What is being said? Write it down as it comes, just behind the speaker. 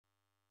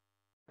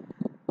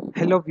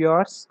Hello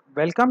viewers,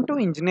 welcome to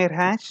Engineer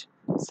Hash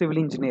Civil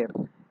Engineer.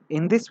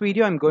 In this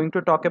video I'm going to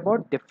talk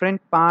about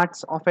different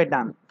parts of a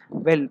dam.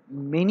 Well,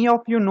 many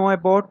of you know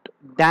about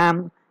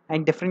dam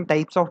and different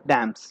types of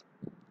dams.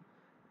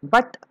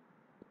 But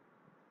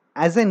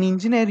as an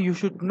engineer you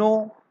should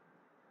know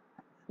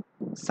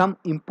some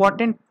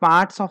important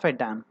parts of a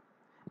dam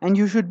and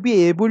you should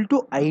be able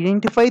to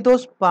identify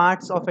those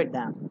parts of a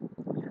dam.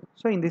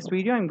 So in this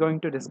video I'm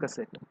going to discuss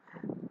it.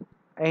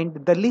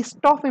 And the list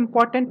of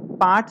important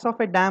parts of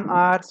a dam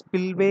are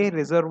spillway,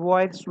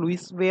 reservoir,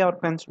 sluiceway or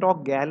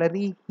penstock,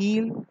 gallery,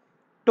 heel,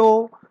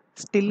 toe,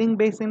 stilling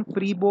basin,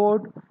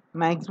 freeboard,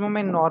 maximum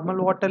and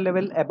normal water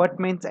level,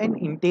 abutments and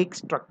intake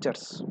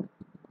structures.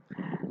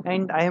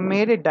 And I have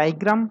made a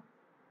diagram.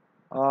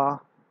 Uh,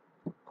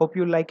 Hope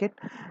you like it.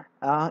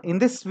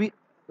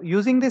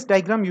 Using this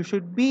diagram, you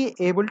should be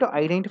able to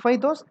identify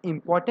those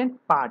important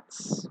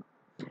parts.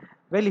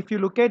 Well, if you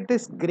look at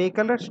this gray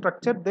color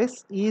structure,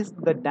 this is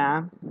the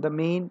dam, the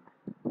main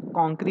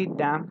concrete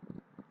dam.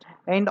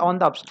 And on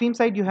the upstream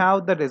side, you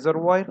have the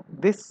reservoir.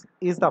 This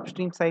is the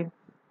upstream side,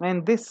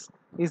 and this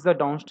is the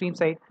downstream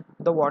side.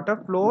 The water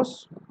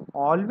flows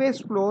always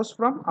flows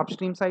from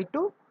upstream side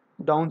to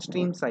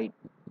downstream side.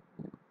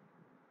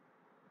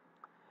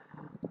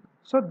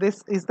 So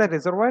this is the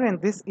reservoir,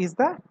 and this is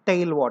the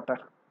tailwater.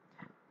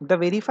 The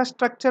very first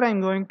structure I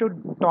am going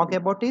to talk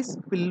about is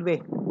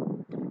spillway.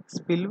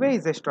 Spillway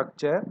is a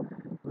structure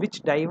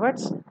which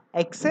diverts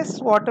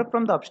excess water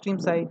from the upstream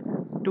side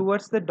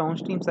towards the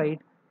downstream side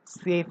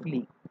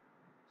safely.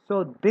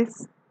 So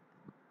this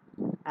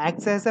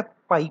acts as a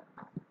pipe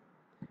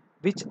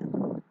which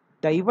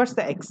diverts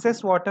the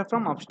excess water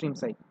from upstream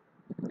side.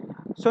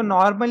 So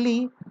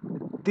normally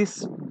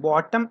this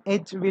bottom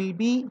edge will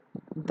be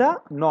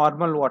the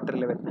normal water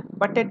level,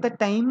 but at the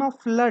time of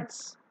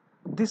floods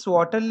this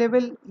water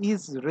level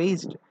is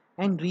raised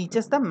and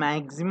reaches the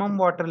maximum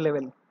water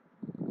level.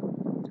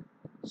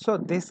 So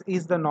this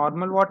is the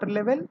normal water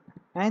level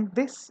and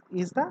this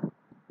is the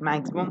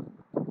maximum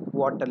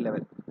water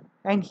level.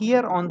 And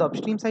here on the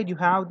upstream side you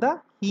have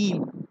the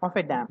heel of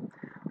a dam.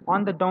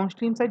 On the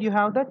downstream side you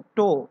have the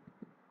toe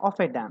of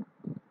a dam.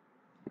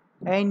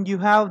 And you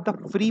have the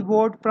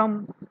freeboard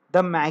from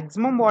the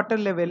maximum water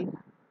level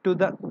to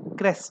the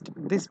crest.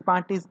 This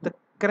part is the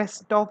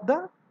crest of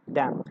the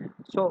dam.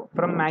 So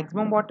from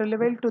maximum water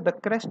level to the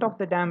crest of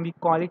the dam we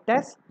call it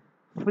as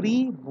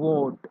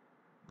freeboard.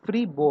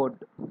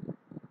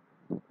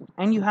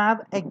 And you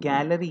have a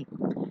gallery,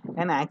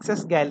 an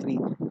access gallery.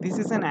 This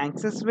is an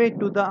access way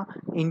to the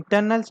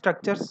internal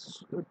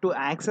structures to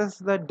access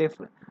the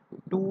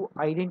to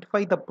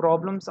identify the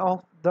problems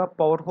of the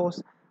power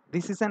hose.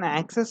 This is an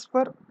access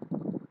for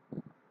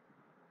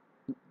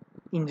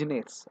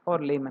engineers or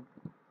laymen.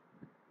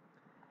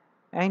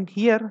 And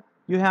here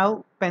you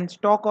have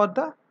penstock or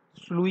the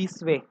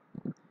sluiceway.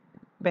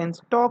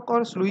 Penstock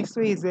or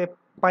sluiceway is a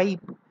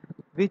pipe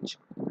which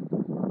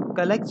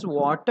collects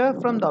water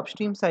from the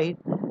upstream side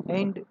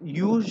and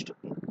used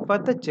for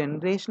the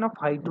generation of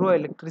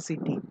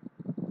hydroelectricity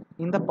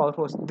in the power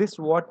house. This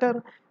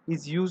water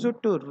is used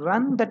to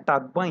run the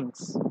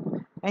turbines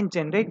and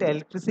generate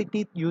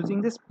electricity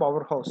using this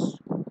powerhouse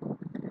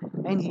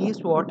and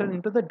leaves water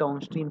into the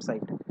downstream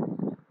side.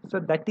 So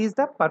that is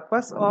the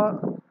purpose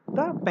of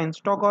the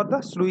penstock or the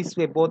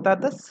sluiceway. Both are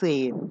the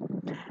same.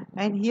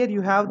 And here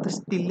you have the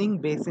stilling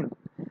basin.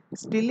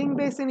 Stilling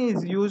basin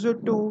is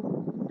used to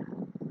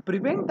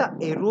prevent the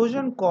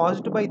erosion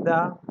caused by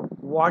the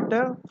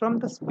water from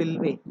the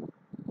spillway.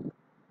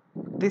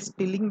 This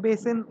stilling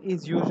basin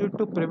is used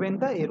to prevent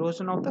the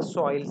erosion of the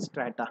soil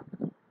strata.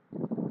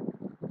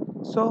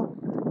 So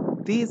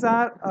these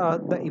are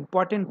the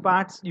important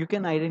parts you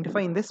can identify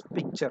in this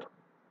picture.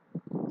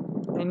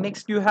 And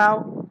next you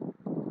have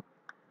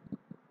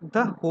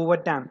the Hoover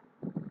Dam.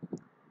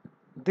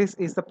 This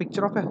is the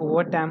picture of a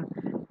Hoover Dam.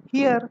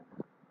 Here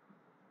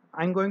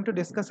I am going to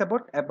discuss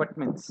about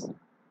abutments.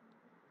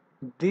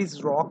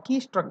 These rocky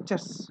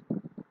structures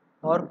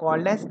are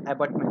called as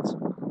abutments.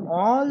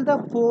 All the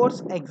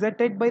force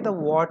exerted by the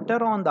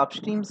water on the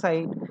upstream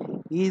side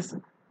is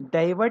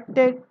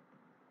diverted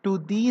to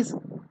these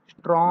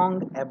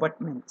strong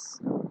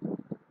abutments.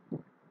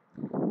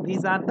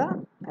 These are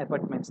the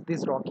abutments,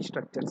 these rocky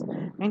structures.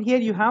 And here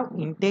you have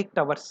intake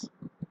towers.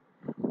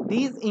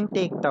 These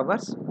intake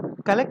towers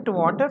collect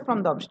water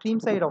from the upstream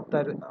side of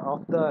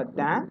the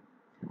dam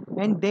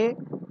and they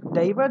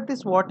divert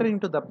this water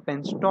into the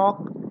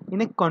penstock in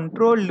a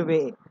controlled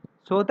way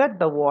so that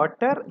the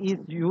water is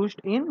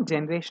used in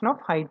generation of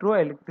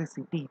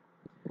hydroelectricity.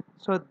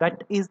 So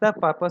that is the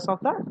purpose of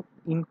the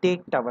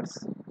intake towers.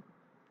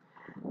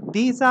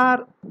 These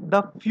are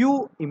the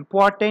few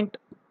important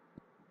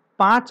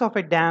parts of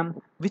a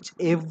dam which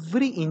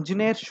every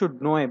engineer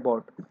should know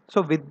about.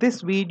 So with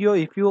this video,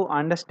 if you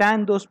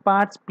understand those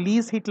parts,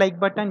 please hit like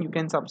button. You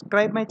can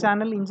subscribe my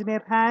channel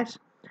Engineer Hash,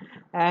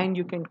 and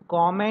you can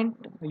comment,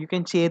 you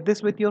can share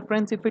this with your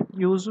friends if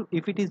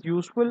it is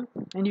useful,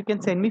 and you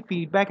can send me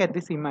feedback at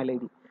this email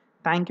ID.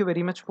 Thank you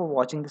very much for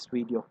watching this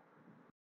video.